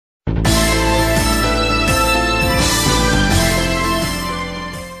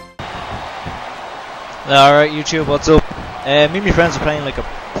Alright YouTube, what's up? Me and my friends are playing like a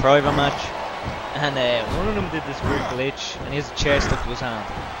private match, and one of them did this weird glitch and he has a chair stuck to his hand.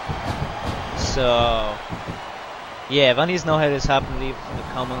 So yeah, if any of you know how this happened, leave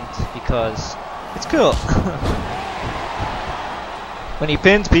a comment because it's cool. When he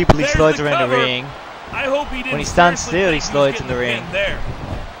pins people, he slides around the ring. I hope he didn't. When he stands still, he slides in the ring. There.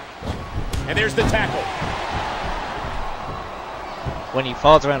 And there's the tackle. When he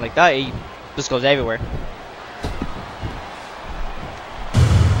falls around like that, he just goes everywhere.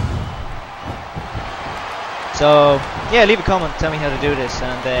 So yeah, leave a comment, tell me how to do this,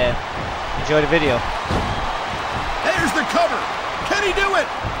 and enjoy the video. There's the cover. Can he do it?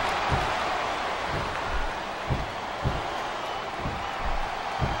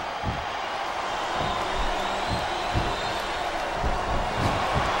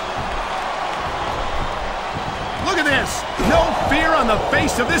 Look at this. No fear on the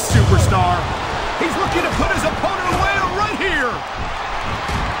face of this superstar. He's looking to put his opponent away right here.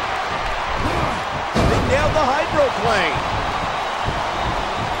 They nailed the hydroplane.